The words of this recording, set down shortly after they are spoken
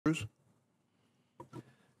Cruz.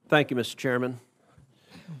 Thank you, Mr. Chairman.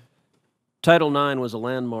 Title IX was a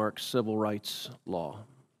landmark civil rights law.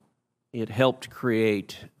 It helped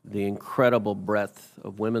create the incredible breadth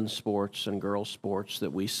of women's sports and girls' sports that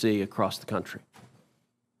we see across the country.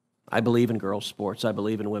 I believe in girls' sports. I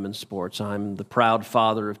believe in women's sports. I'm the proud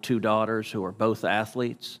father of two daughters who are both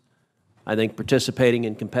athletes. I think participating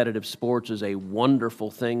in competitive sports is a wonderful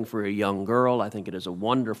thing for a young girl. I think it is a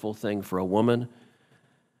wonderful thing for a woman.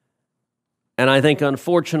 And I think,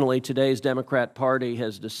 unfortunately, today's Democrat Party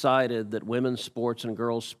has decided that women's sports and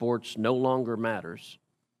girls' sports no longer matters,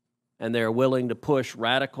 and they're willing to push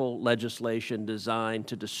radical legislation designed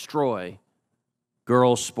to destroy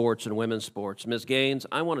girls' sports and women's sports. Ms. Gaines,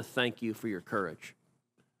 I want to thank you for your courage.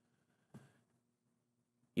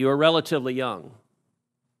 You are relatively young,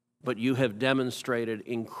 but you have demonstrated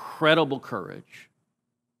incredible courage.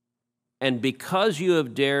 And because you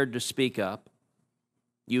have dared to speak up,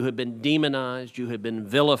 you have been demonized, you have been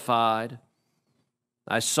vilified.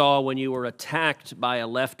 I saw when you were attacked by a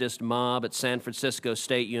leftist mob at San Francisco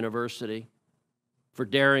State University for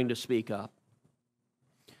daring to speak up.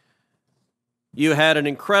 You had an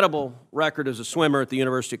incredible record as a swimmer at the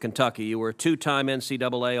University of Kentucky. You were a two-time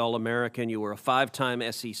NCAA All-American. You were a five-time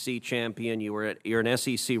SEC champion. You're an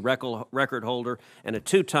SEC record holder and a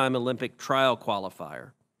two-time Olympic trial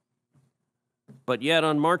qualifier. But yet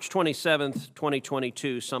on March 27th,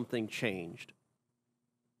 2022, something changed.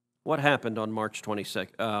 What happened on March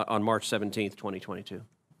 17th, 2022?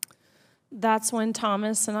 That's when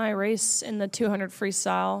Thomas and I raced in the 200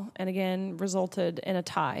 freestyle and again resulted in a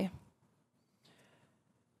tie.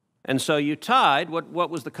 And so you tied. What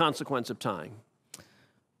was the consequence of tying?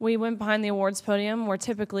 We went behind the awards podium where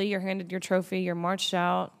typically you're handed your trophy, you're marched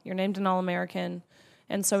out, you're named an All-American.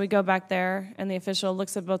 And so we go back there, and the official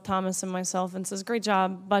looks at both Thomas and myself and says, "Great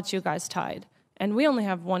job, but you guys tied. And we only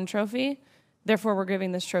have one trophy, therefore we're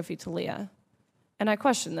giving this trophy to Leah." And I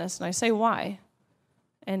question this, and I say, why?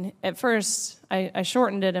 And at first, I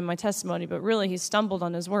shortened it in my testimony, but really he stumbled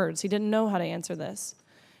on his words. He didn't know how to answer this.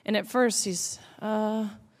 And at first he's, well,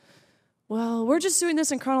 we're just doing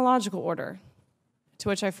this in chronological order. To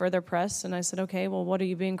which I further pressed, and I said, okay, well, what are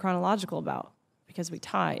you being chronological about? Because we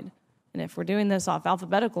tied. And if we're doing this off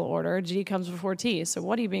alphabetical order, G comes before T. So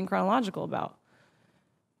what are you being chronological about?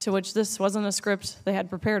 To which this wasn't a script they had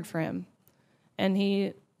prepared for him. And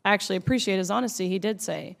he actually appreciated his honesty. He did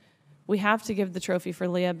say, we have to give the trophy for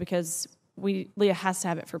Leah because Leah has to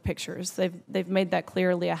have it for pictures. They've made that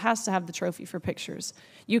clear. Leah has to have the trophy for pictures.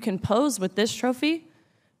 You can pose with this trophy,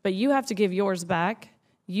 but you have to give yours back.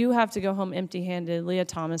 You have to go home empty-handed. Leah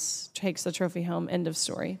Thomas takes the trophy home. End of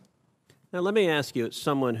story. Now, let me ask you, as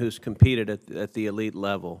someone who's competed at the elite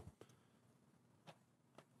level,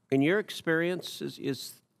 in your experience,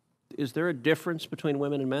 is there a difference between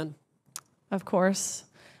women and men? Of course.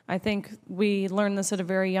 I think we learned this at a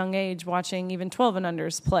very young age, watching even 12 and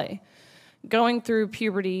unders play. Going through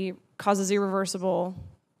puberty causes irreversible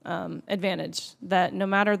advantage, that no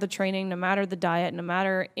matter the training, no matter the diet, no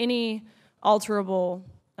matter any alterable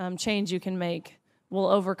change you can make, will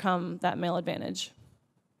overcome that male advantage.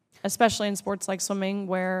 Especially in sports like swimming,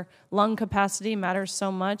 where lung capacity matters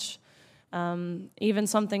so much. Even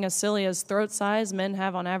something as silly as throat size, men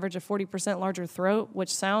have on average a 40% larger throat,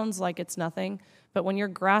 which sounds like it's nothing, but when you're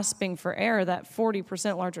grasping for air, that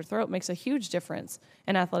 40% larger throat makes a huge difference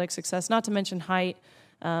in athletic success, not to mention height.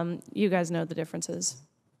 You guys know the differences.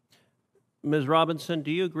 Ms. Robinson,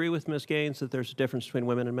 do you agree with Ms. Gaines that there's a difference between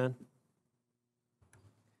women and men?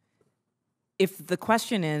 If the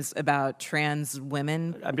question is about trans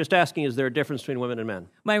women... I'm just asking, is there a difference between women and men?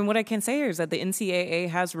 What I can say is that the NCAA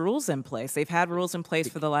has rules in place. They've had rules in place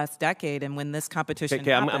for the last decade, and when this competition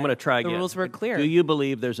happened, I'm going to try again. The rules were clear. Do you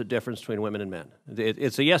believe there's a difference between women and men?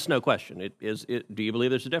 It's a yes-no question. Do you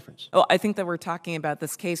believe there's a difference? Oh, I think that we're talking about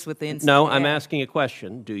this case with the NCAA. No, I'm asking a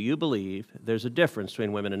question. Do you believe there's a difference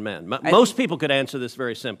between women and men? Most people could answer this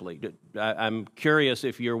very simply. I'm curious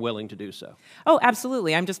if you're willing to do so. Oh,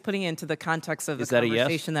 absolutely. I'm just putting it into the context of the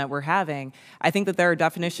conversation that we're having. I think that there are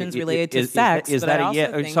definitions related to sex. Is that a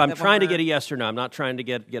yes? So I'm trying to get a yes or no. I'm not trying to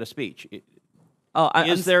get a speech.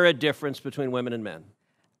 Is there a difference between women and men?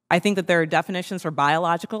 I think that there are definitions for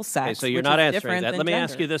biological sex. Okay, so you're not answering that. Let me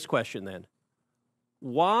ask you this question then.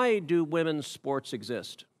 Why do women's sports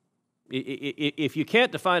exist? If you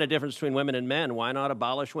can't define a difference between women and men, why not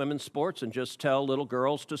abolish women's sports and just tell little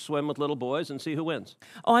girls to swim with little boys and see who wins?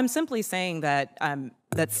 Oh, I'm simply saying that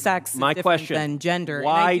that sex is My different question, than gender.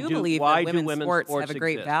 why and I do believe that women's sports sports have a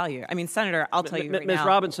great exist? value. I mean, Senator, I'll tell you right Ms. now.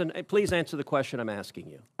 Robinson, please answer the question I'm asking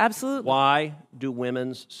you. Absolutely. Why do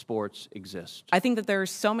women's sports exist? I think that there are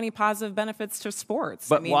so many positive benefits to sports.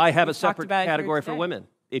 But I mean, why have a we've talked separate about it here category for today. women?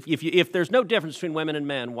 If there's no difference between women and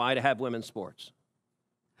men, why to have women's sports?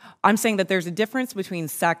 I'm saying that there's a difference between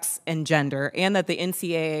sex and gender, and that the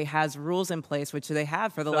NCAA has rules in place, which they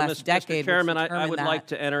have for the last decade. Mr. Chairman, which I would determine like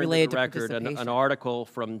to enter into the record an article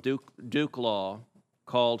from Duke Law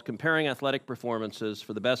called Comparing Athletic Performances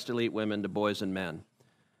for the Best Elite Women to Boys and Men.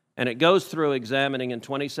 And it goes through examining in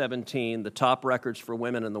 2017 the top records for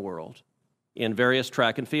women in the world in various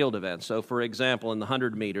track and field events. So, for example, in the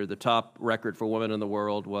 100-meter, the top record for women in the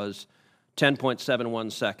world was 10.71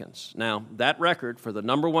 seconds. Now, that record for the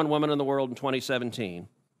number one woman in the world in 2017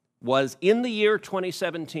 was, in the year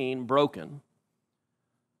 2017, broken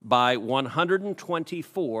by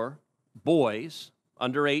 124 boys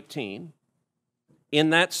under 18.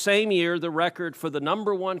 In that same year, the record for the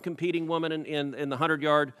number one competing woman in the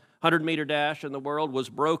 100-meter dash in the world was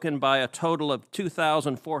broken by a total of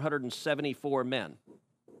 2,474 men.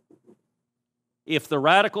 If the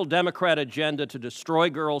radical Democrat agenda to destroy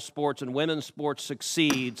girls' sports and women's sports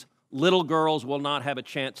succeeds, little girls will not have a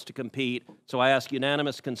chance to compete. So I ask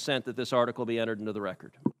unanimous consent that this article be entered into the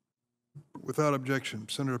record. Without objection.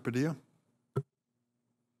 Senator Padilla.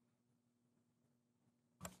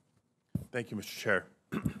 Thank you, Mr.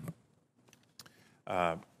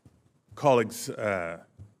 Chair. Colleagues, a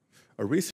recent